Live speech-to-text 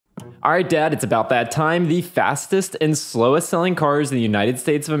All right, Dad, it's about that time. The fastest and slowest selling cars in the United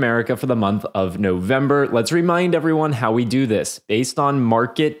States of America for the month of November. Let's remind everyone how we do this. Based on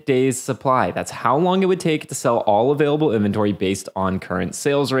market days supply. That's how long it would take to sell all available inventory based on current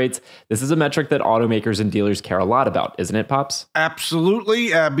sales rates. This is a metric that automakers and dealers care a lot about, isn't it, Pops? Absolutely,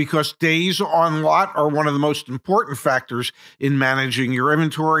 because days on lot are one of the most important factors in managing your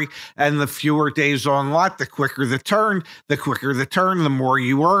inventory. And the fewer days on lot, the quicker the turn. The quicker the turn, the more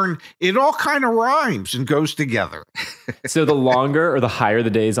you earn. It all kind of rhymes and goes together. So the longer or the higher the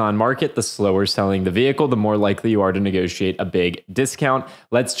days on market, the slower selling the vehicle, the more likely you are to negotiate a big discount.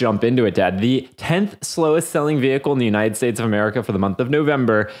 Let's jump into it, Dad. The 10th slowest selling vehicle in the United States of America for the month of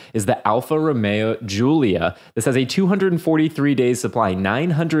November is the Alfa Romeo Giulia. This has a 243 days supply,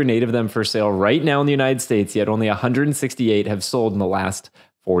 908 of them for sale right now in the United States, yet only 168 have sold in the last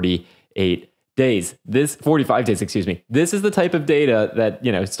 48 days. 45 days, excuse me. This is the type of data that,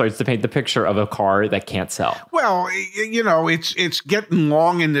 starts to paint the picture of a car that can't sell. Well, it's getting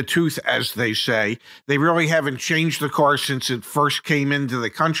long in the tooth, as they say. They really haven't changed the car since it first came into the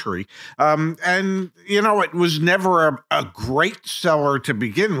country. It was never a great seller to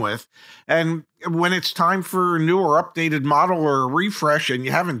begin with. And when it's time for a new or updated model or a refresh and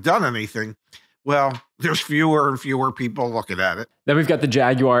you haven't done anything, well, there's fewer and fewer people looking at it. Then we've got the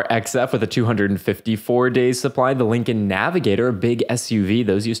Jaguar XF with a 254 days supply. The Lincoln Navigator, a big SUV.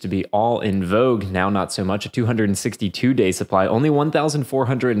 Those used to be all in vogue. Now not so much. A 262 day supply. Only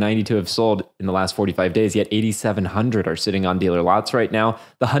 1,492 have sold in the last 45 days, yet 8,700 are sitting on dealer lots right now.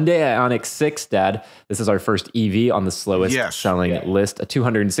 The Hyundai Ioniq 6, Dad. This is our first EV on the slowest selling list. A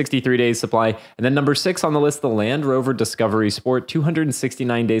 263 days supply. And then number 6 on the list, the Land Rover Discovery Sport,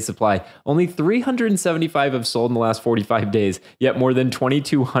 269 days supply. Only 375 have sold in the last 45 days, yet more than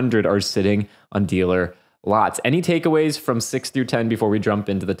 2,200 are sitting on dealer lots. Any takeaways from 6 through 10 before we jump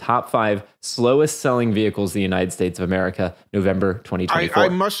into the top 5 slowest selling vehicles in the United States of America, November 2024?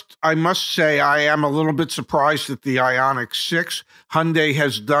 I must say I am a little bit surprised at the Ioniq 6. Hyundai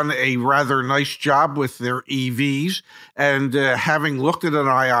has done a rather nice job with their EVs, and having looked at an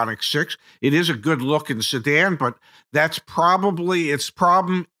Ioniq 6, it is a good looking sedan, but that's probably its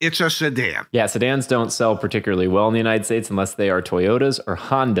problem. It's a sedan. Yeah, sedans don't sell particularly well in the United States unless they are Toyotas or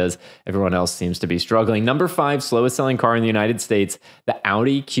Hondas. Everyone else seems to be struggling. Number 5 slowest selling car in the United States, the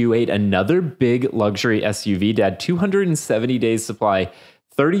Audi Q8, another big luxury SUV, Dad. 270 days supply,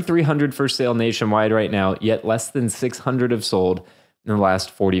 3,300 for sale nationwide right now, yet less than 600 have sold in the last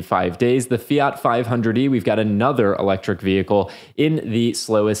 45 days. The Fiat 500e, we've got another electric vehicle in the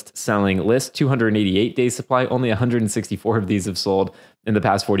slowest selling list. 288 days supply, only 164 of these have sold in the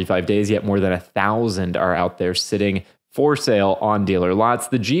past 45 days, yet more than 1,000 are out there sitting for sale on dealer lots.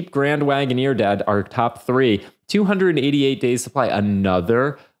 The Jeep Grand Wagoneer, Dad, our top 3, 288 days supply,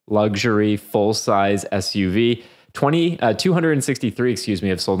 another luxury full-size SUV. 263,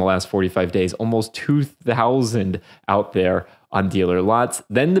 have sold in the last 45 days, almost 2,000 out there on dealer lots.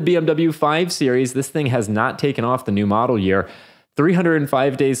 Then the BMW 5 Series, this thing has not taken off the new model year.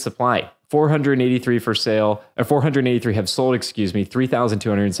 305 days supply, 483 for sale, or 483 have sold,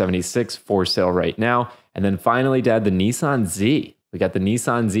 3,276 for sale right now. And then finally, Dad, the Nissan Z. We got the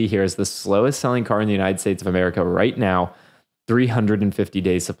Nissan Z here as the slowest selling car in the United States of America right now. 350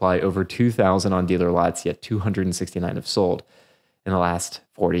 days supply, over 2,000 on dealer lots, yet 269 have sold in the last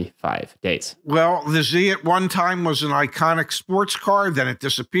 45 days. Well, the Z at one time was an iconic sports car. Then it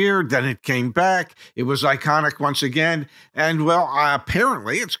disappeared. Then it came back. It was iconic once again. And,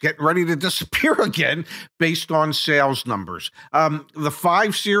 apparently it's getting ready to disappear again based on sales numbers. The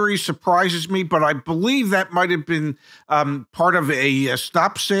 5 Series surprises me, but I believe that might have been part of a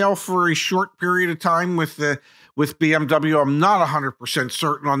stop sale for a short period of time with BMW. I'm not 100%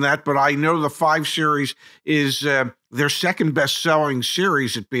 certain on that, but I know the 5 Series is their second best-selling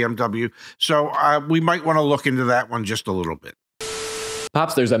series at BMW. So we might want to look into that one just a little bit.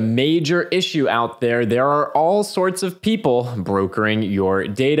 Pops, there's a major issue out there. There are all sorts of people brokering your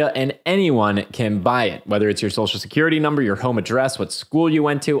data, and anyone can buy it. Whether it's your social security number, your home address, what school you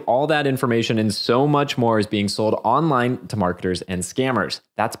went to, all that information and so much more is being sold online to marketers and scammers.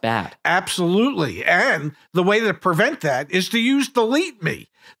 That's bad. Absolutely. And the way to prevent that is to use Delete Me.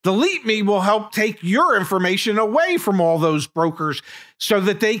 Delete Me will help take your information away from all those brokers so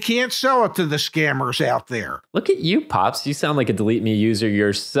that they can't sell it to the scammers out there. Look at you, Pops. You sound like a Delete Me user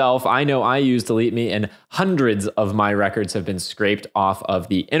yourself. I know I use Delete Me, and hundreds of my records have been scraped off of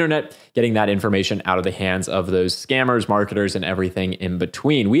the internet, getting that information out of the hands of those scammers, marketers, and everything in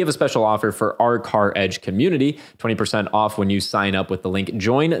between. We have a special offer for our CarEdge community, 20% off when you sign up with the link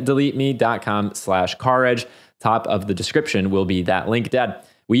joindeleteme.com/CarEdge. Top of the description will be that link, Dad.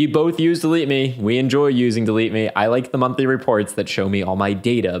 We both use Delete Me. We enjoy using Delete Me. I like the monthly reports that show me all my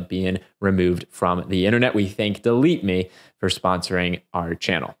data being removed from the internet. We thank Delete Me for sponsoring our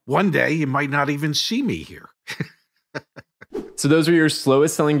channel. One day you might not even see me here. So those are your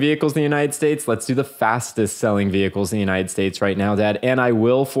slowest selling vehicles in the United States. Let's do the fastest selling vehicles in the United States right now, Dad. And I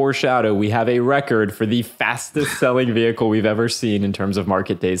will foreshadow, we have a record for the fastest selling vehicle we've ever seen in terms of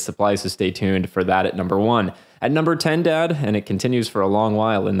market days supply. So stay tuned for that at number 1. At number 10, Dad, and it continues for a long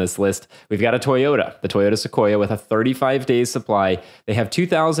while in this list, we've got a Toyota, the Toyota Sequoia with a 35 days supply. They have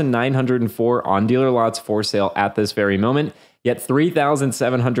 2,904 on dealer lots for sale at this very moment. Yet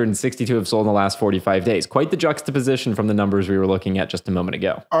 3,762 have sold in the last 45 days. Quite the juxtaposition from the numbers we were looking at just a moment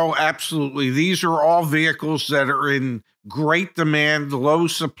ago. Oh, absolutely. These are all vehicles that are in great demand, low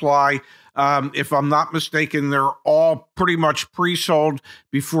supply. If I'm not mistaken, they're all pretty much pre-sold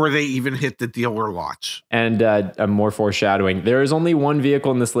before they even hit the dealer lots. And more foreshadowing, there is only one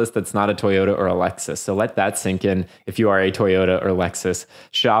vehicle in this list that's not a Toyota or a Lexus. So let that sink in if you are a Toyota or Lexus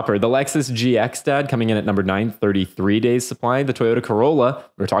shopper. The Lexus GX, Dad, coming in at number 9, 33 days supply. The Toyota Corolla,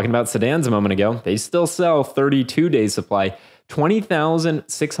 we were talking about sedans a moment ago. They still sell 32 days supply.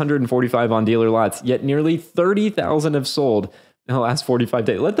 20,645 on dealer lots, yet nearly 30,000 have sold in the last 45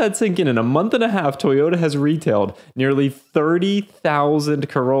 days. Let that sink in. In a month and a half, Toyota has retailed nearly 30,000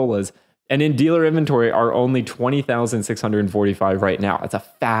 Corollas. And in dealer inventory are only 20,645 right now. That's a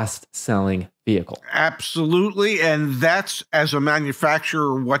fast-selling vehicle. Absolutely. And that's, as a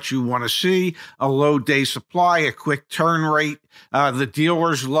manufacturer, what you want to see. A low day supply, a quick turn rate. The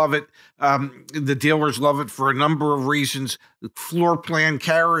dealers love it. The dealers love it for a number of reasons. Floor plan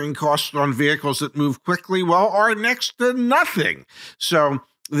carrying costs on vehicles that move quickly, well, are next to nothing. So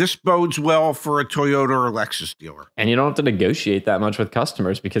this bodes well for a Toyota or Lexus dealer. And you don't have to negotiate that much with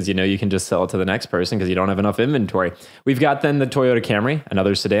customers because you know you can just sell it to the next person because you don't have enough inventory. We've got then the Toyota Camry,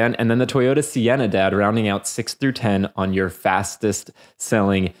 another sedan, and then the Toyota Sienna, Dad, rounding out 6 through 10 on your fastest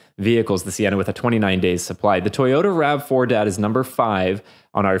selling vehicles. The Sienna with a 29 days supply. The Toyota RAV4, Dad, is number 5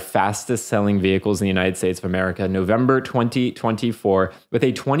 on our fastest selling vehicles in the United States of America, November 2024, with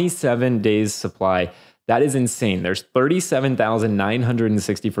a 27 days supply. That is insane. There's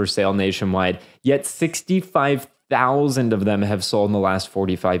 37,960 for sale nationwide, yet 65,000 of them have sold in the last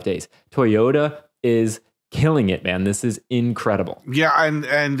 45 days. Toyota is killing it, man. This is incredible. Yeah, and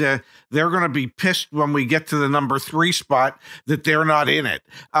they're going to be pissed when we get to the number 3 spot that they're not in it.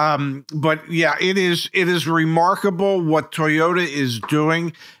 But yeah, it is remarkable what Toyota is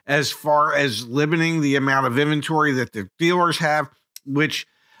doing as far as limiting the amount of inventory that the dealers have, which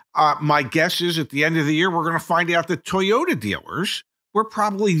my guess is at the end of the year, we're going to find out that Toyota dealers were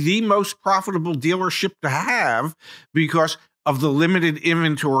probably the most profitable dealership to have because of the limited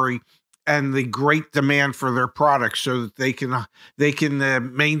inventory and the great demand for their products, so that they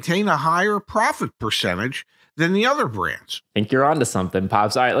can maintain a higher profit percentage than the other brands. I think you're onto something,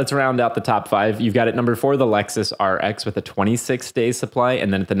 Pops. All right, let's round out the top 5. You've got at number 4, the Lexus RX with a 26-day supply.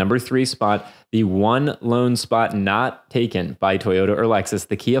 And then at the number 3 spot, the one lone spot not taken by Toyota or Lexus,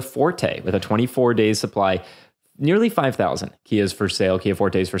 the Kia Forte with a 24-day supply. Nearly 5,000 Kias for sale, Kia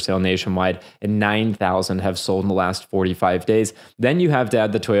Fortes for sale nationwide, and 9,000 have sold in the last 45 days. Then you have,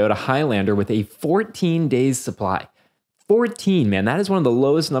 Dad, the Toyota Highlander with a 14 days supply. 14, man, that is one of the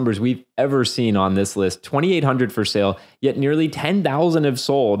lowest numbers we've ever seen on this list. 2,800 for sale, yet nearly 10,000 have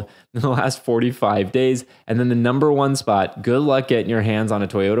sold in the last 45 days. And then the number 1 spot, good luck getting your hands on a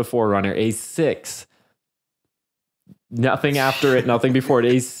Toyota 4Runner, a 6. Nothing after it, nothing before it.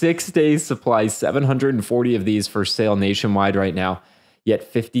 A 6-day supply, 740 of these for sale nationwide right now, yet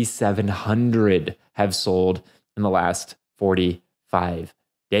 5,700 have sold in the last 45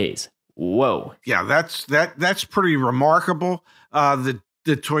 days. Whoa. Yeah, that's pretty remarkable. The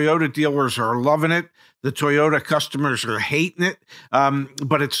Toyota dealers are loving it. The Toyota customers are hating it,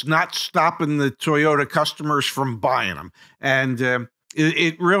 but it's not stopping the Toyota customers from buying them. And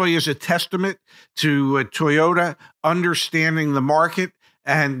it really is a testament to Toyota understanding the market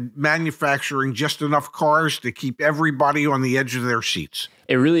and manufacturing just enough cars to keep everybody on the edge of their seats.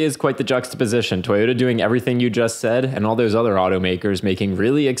 It really is quite the juxtaposition. Toyota doing everything you just said, and all those other automakers making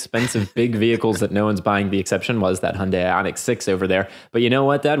really expensive big vehicles that no one's buying. The exception was that Hyundai Ioniq 6 over there. But you know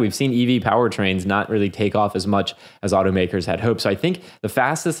what, Dad? We've seen EV powertrains not really take off as much as automakers had hoped. So I think the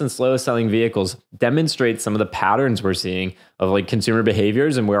fastest and slowest selling vehicles demonstrate some of the patterns we're seeing of like consumer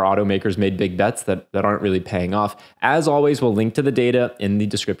behaviors and where automakers made big bets that aren't really paying off. As always, we'll link to the data in the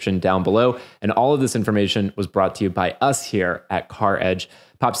description down below. And all of this information was brought to you by us here at CarEdge.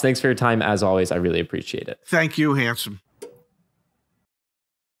 Pops, thanks for your time. As always, I really appreciate it. Thank you, handsome.